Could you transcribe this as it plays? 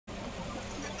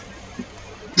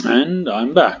And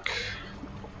I'm back.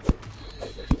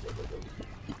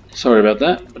 Sorry about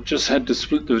that, but just had to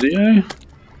split the video.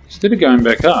 Instead of going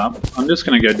back up, I'm just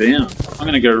going to go down. I'm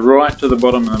going to go right to the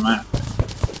bottom of the map.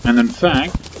 And in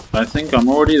fact, I think I'm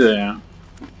already there.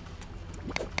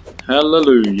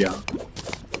 Hallelujah.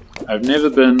 I've never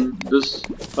been this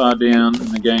far down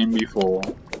in the game before.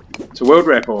 It's a world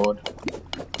record.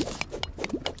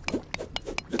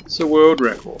 It's a world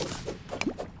record.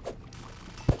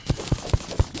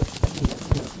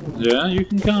 Yeah, you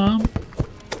can come.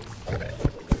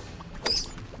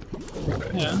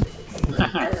 Yeah.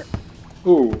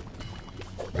 Ooh.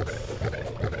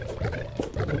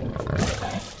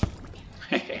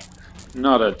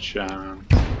 Not a chance.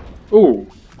 Ooh,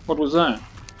 what was that?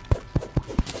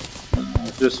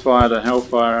 Just fired a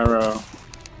hellfire arrow.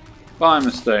 By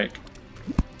mistake.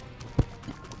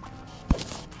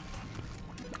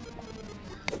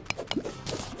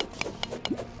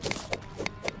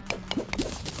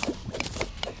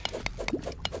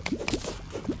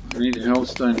 I need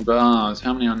hellstone bars.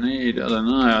 How many I need? I don't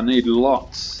know. I need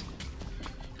lots.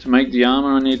 To make the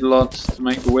armor I need lots. To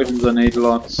make the weapons I need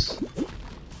lots.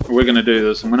 We're going to do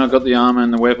this. And when I've got the armor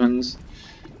and the weapons,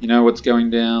 you know what's going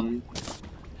down?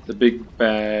 The big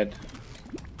bad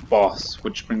boss,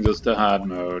 which brings us to hard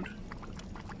mode.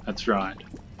 That's right.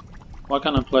 Why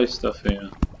can't I place stuff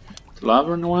here? Is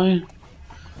lava in the way?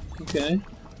 Okay.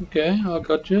 Okay, I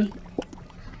got you.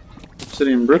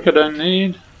 Obsidian brick I don't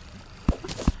need.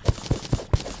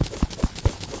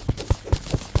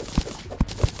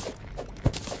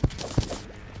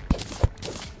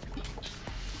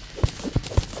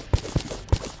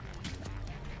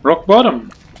 Rock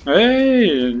bottom!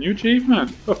 Hey, new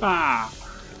achievement!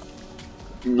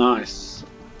 Nice.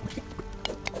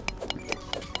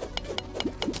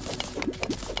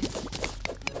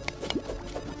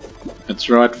 That's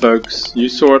right, folks. You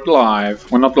saw it live.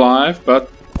 Well, not live, but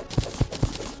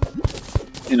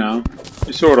you know,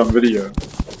 you saw it on video.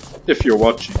 If you're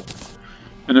watching.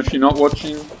 And if you're not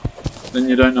watching, then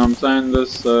you don't know I'm saying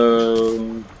this,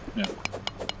 so yeah.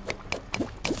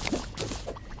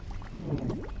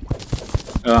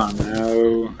 Oh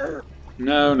no.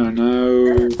 No, no,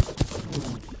 no.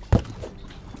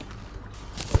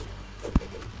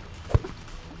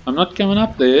 I'm not coming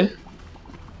up there.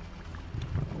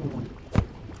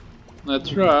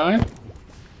 That's right.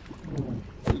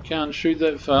 You can't shoot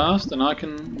that fast and I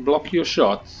can block your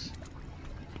shots.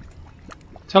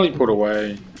 Teleport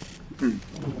away.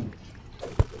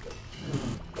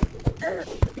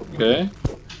 Okay.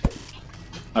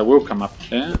 I will come up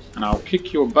there and I'll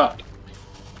kick your butt.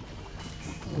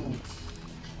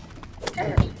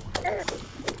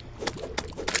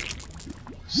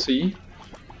 See?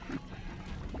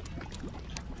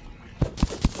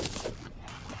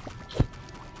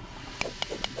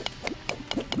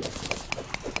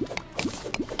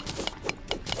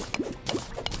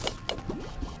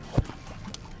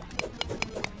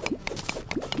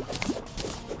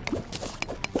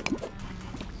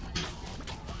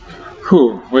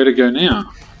 Whew, where to go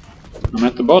now? I'm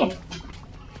at the bottom.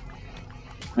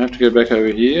 I have to go back over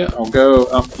here. I'll go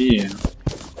up here.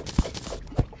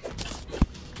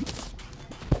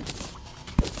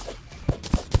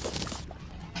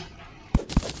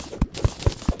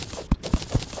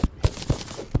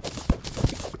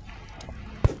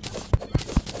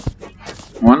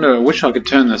 I wish I could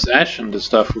turn this ash into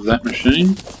stuff with that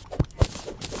machine.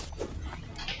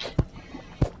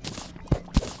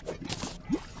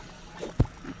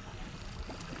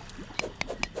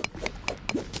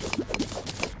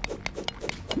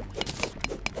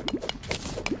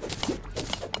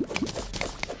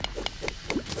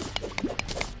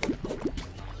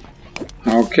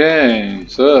 Okay,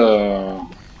 so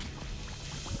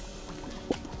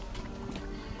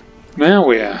now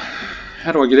where?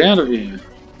 How do I get out of here?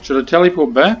 Should I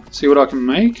teleport back? See what I can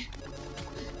make?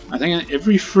 I think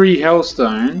every free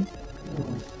hellstone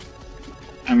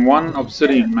and one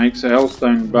obsidian makes a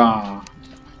hellstone bar.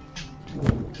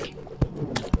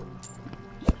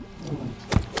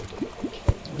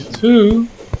 Two.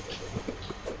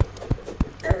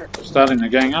 Starting to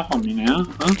gang up on me now,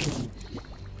 huh?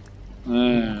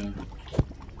 There.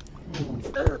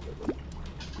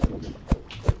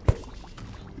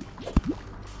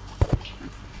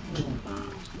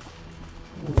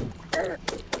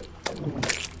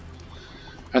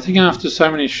 I think after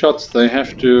so many shots they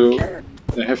have to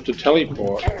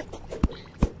teleport.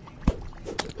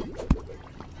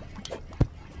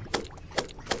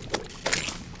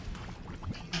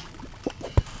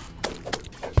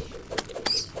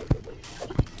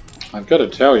 I've got to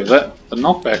tell you that the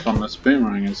knockback on this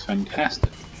boomerang is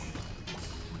fantastic.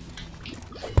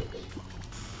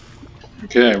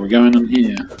 Okay, we're going in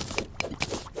here.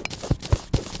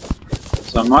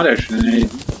 So I might actually need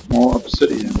more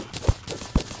obsidian.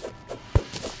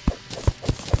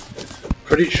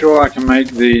 Pretty sure I can make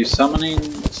the summoning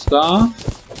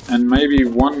staff and maybe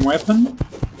one weapon.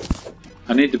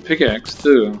 I need the pickaxe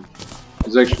too.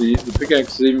 Because actually the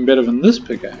pickaxe is even better than this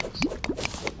pickaxe.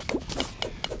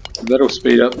 That'll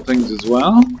speed up things as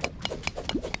well.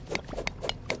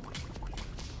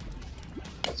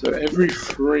 So every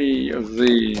 3 of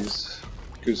these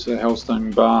gives a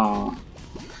hellstone bar.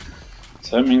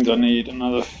 So that means I need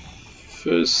another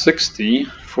 60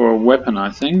 for a weapon, I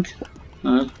think.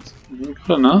 Good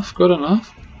enough, good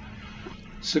enough.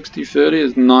 60, 30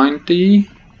 is 90.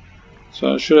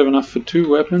 So I should have enough for 2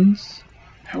 weapons.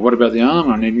 And what about the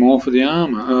armor? I need more for the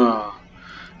armor. Oh,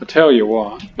 I tell you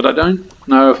what. But I don't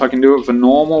know if I can do it for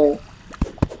normal.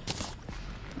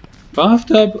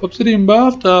 Bathtub, obsidian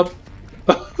bathtub.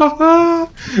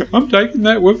 I'm taking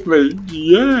that with me.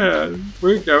 Yeah,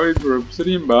 we're going for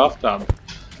obsidian bathtub.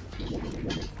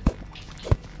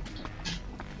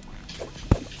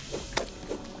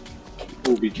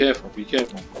 Oh, be careful, be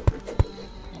careful.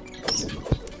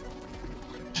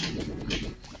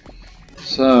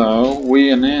 So,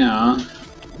 we are now...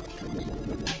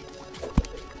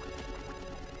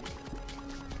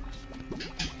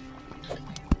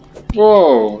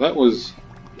 Whoa, that was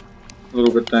a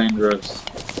little bit dangerous.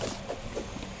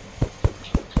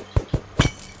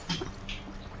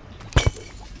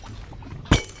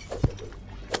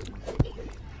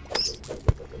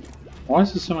 Why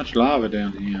is there so much lava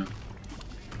down here?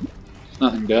 There's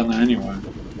nothing down there anyway.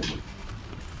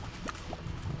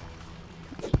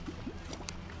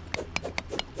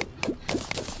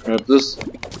 Grab this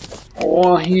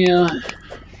ore here.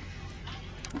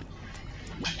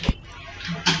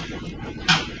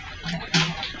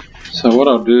 So what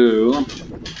I'll do...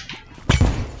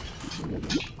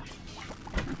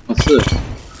 What's this?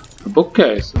 A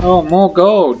bookcase. Oh, more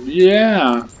gold.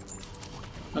 Yeah.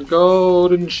 A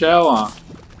golden shower.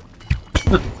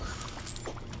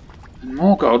 And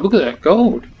more gold. Look at that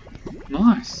gold.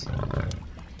 Nice.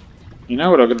 You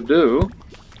know what I've got to do?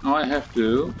 I have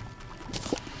to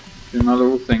do my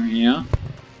little thing here.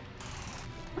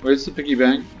 Where's the piggy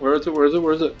bank? Where is it? Where is it?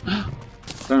 Where is it? I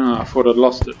don't know. I thought I'd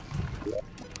lost it.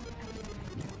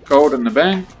 Gold in the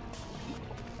bank.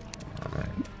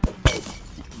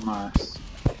 Nice.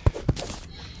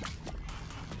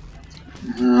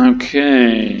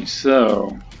 Okay,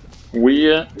 so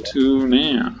where to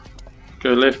now?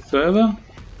 Go left further?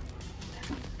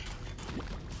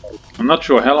 I'm not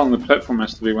sure how long the platform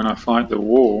has to be when I fight the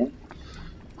wall.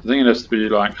 I think it has to be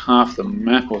like half the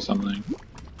map or something.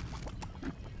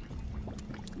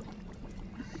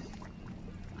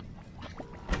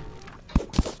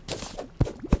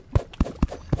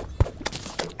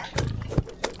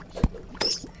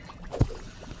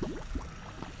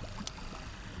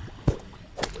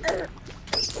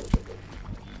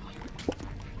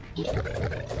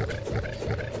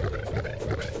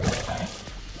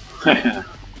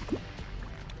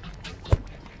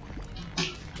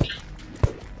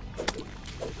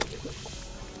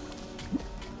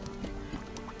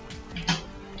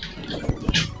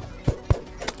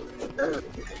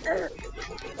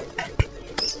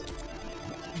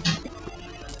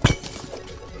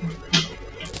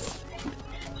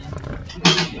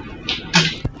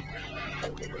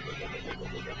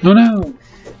 Oh no!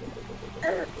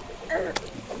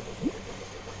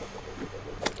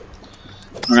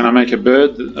 I'm gonna make a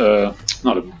bird,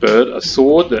 not a bird, a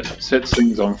sword that sets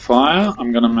things on fire.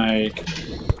 I'm gonna make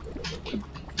a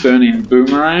burning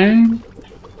boomerang.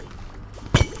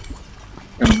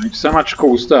 I'm gonna make so much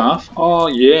cool stuff. Oh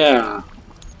yeah!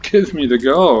 Give me the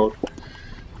gold.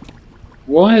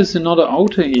 Why is there not an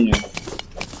altar here?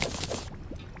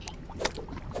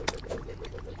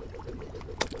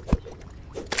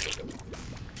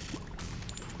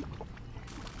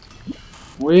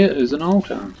 Where is an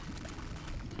altar?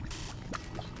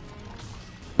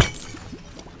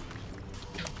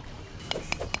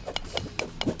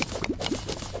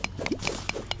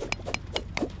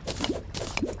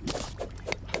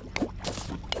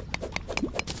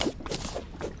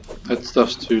 That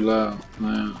stuff's too loud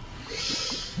now.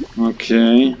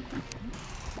 Okay.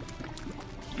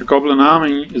 The goblin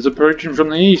army is approaching from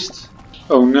the east.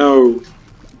 Oh no.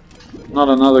 Not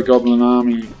another goblin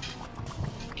army.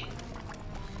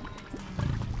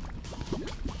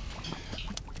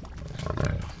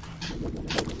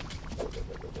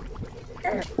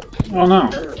 Oh no.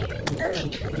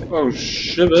 Oh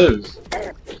shivers.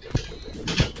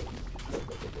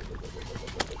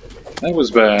 That was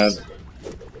bad.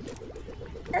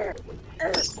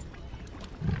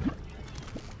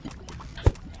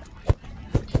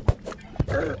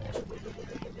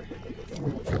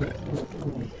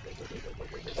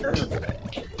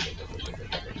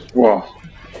 Whoa.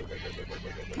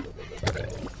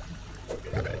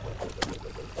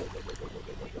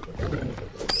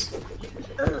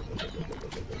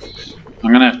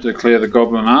 I'm gonna have to clear the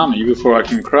goblin army before I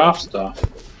can craft stuff.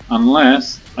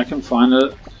 Unless I can find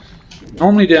it.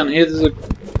 Normally down here there's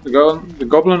the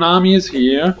goblin army is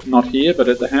here. Not here, but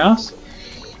at the house.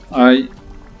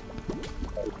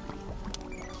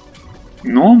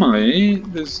 Normally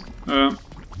there's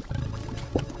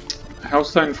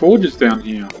Hellstone Forges down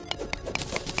here.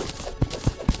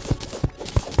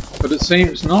 But it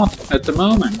seems not at the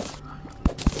moment.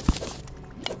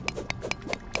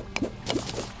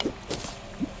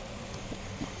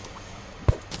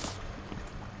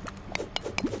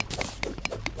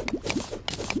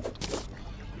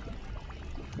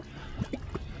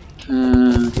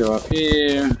 Go up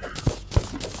here.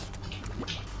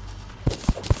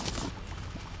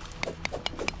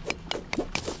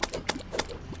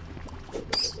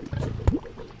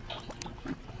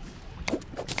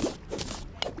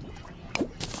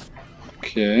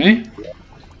 Okay.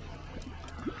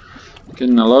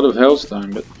 Getting a lot of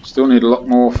hellstone, but still need a lot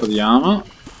more for the armor.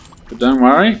 But don't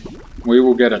worry, we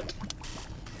will get it.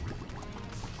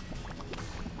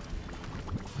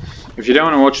 If you don't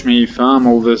want to watch me farm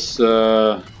all this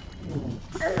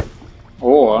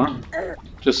ore,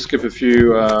 just skip a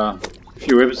few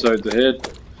episodes ahead,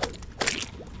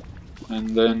 and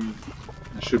then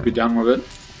I should be done with it.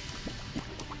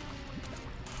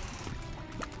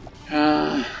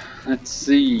 Let's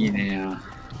see now.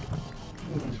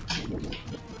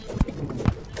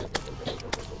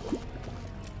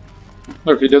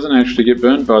 Look, he doesn't actually get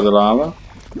burnt by the lava.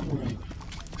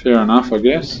 Fair enough, I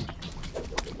guess.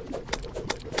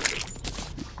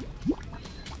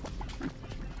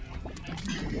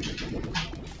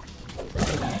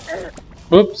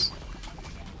 Whoops.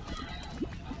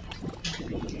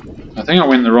 I think I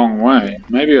went the wrong way.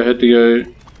 Maybe I had to go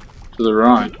to the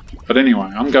right. But anyway,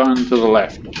 I'm going to the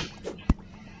left.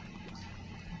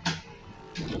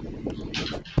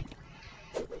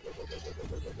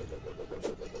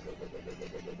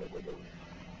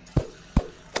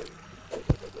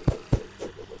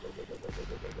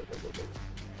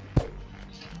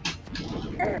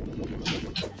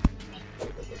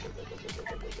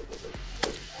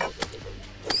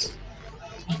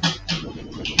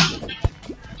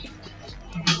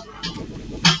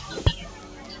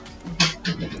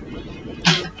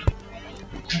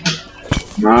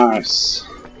 Nice.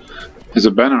 There's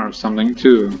a banner or something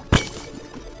too.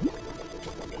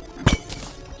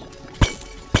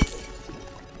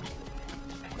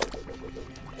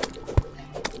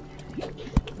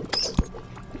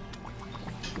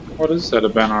 What is that a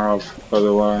banner of, by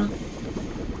the way?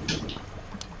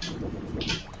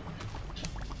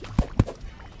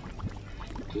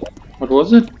 What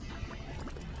was it?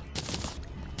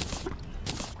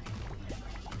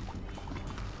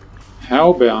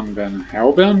 Hellbound banner.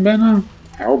 Hellbound banner?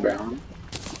 Hellbound?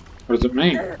 What does it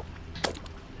mean?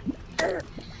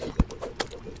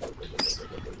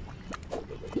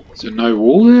 Is there no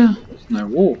wall there? There's no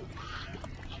wall.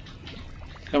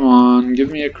 Come on, give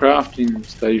me a crafting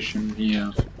station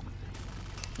here.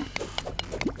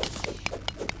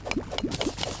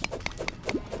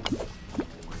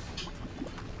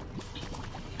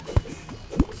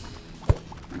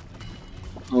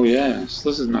 Oh yes,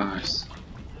 this is nice.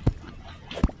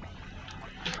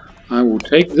 I will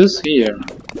take this here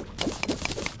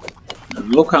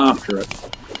and look after it.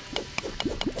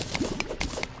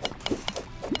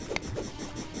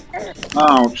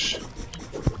 Ouch.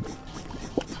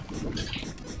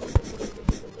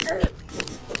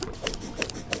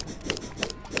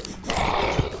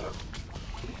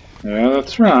 Yeah,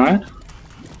 that's right.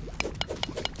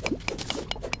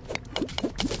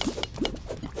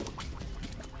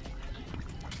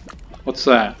 What's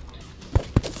that?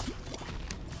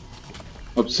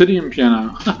 Obsidian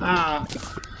piano.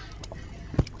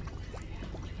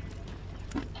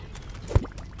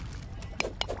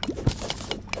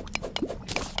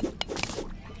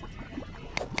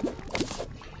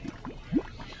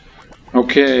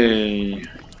 Okay.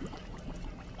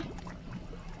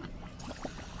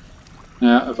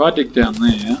 Now, if I dig down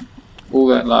there, all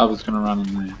that lava's going to run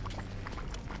in there.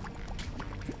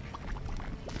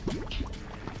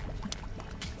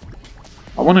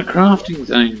 I want a crafting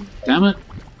thing, damn it.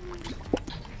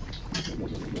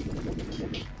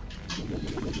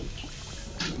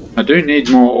 I do need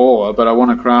more ore, but I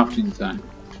want a crafting thing.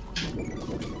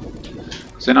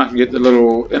 So then I can get the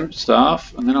little imp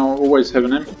staff, and then I'll always have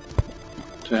an imp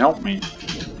to help me.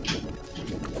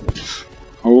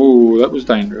 Oh, that was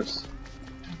dangerous.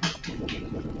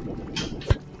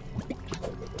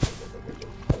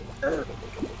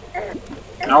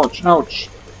 Ouch, ouch.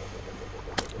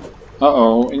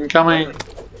 Uh-oh, incoming.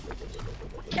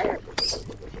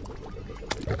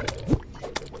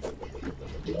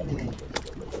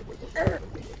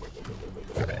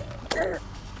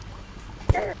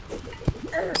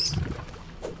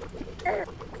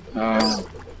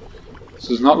 This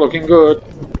is not looking good.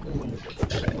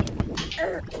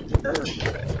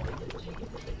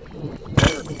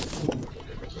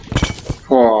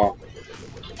 Whoa.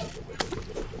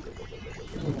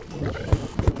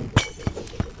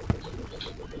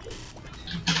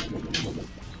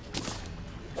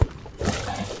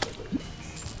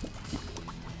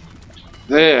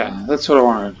 There, that's what I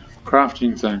wanted.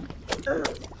 Crafting thing.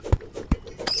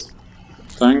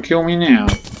 Don't kill me now.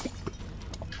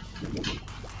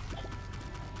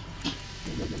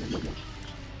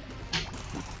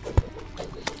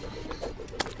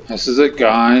 This is it,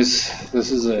 guys.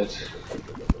 This is it.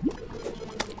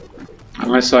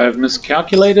 Unless I have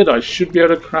miscalculated, I should be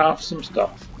able to craft some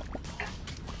stuff.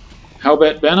 How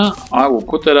about banner? I will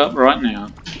put that up right now.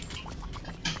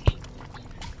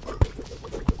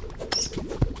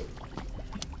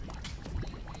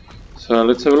 So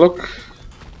let's have a look.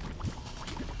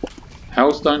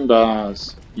 Hellstone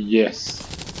bars. Yes.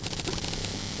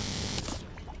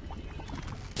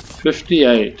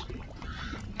 58.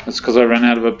 That's because I ran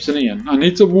out of obsidian. I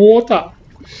need some water.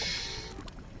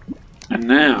 And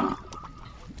now,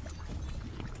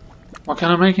 why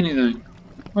can't I make anything?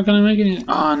 Why can't I make anything?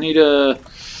 Oh, I need an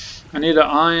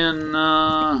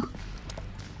iron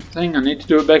thing. I need to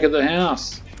do it back at the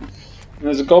house. And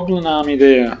there's a goblin army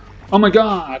there. Oh my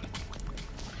god!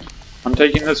 I'm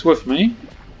taking this with me.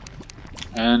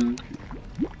 And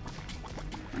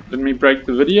let me break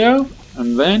the video.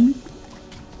 And then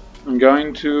I'm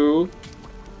going to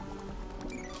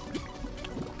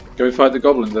go fight the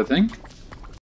goblins, I think.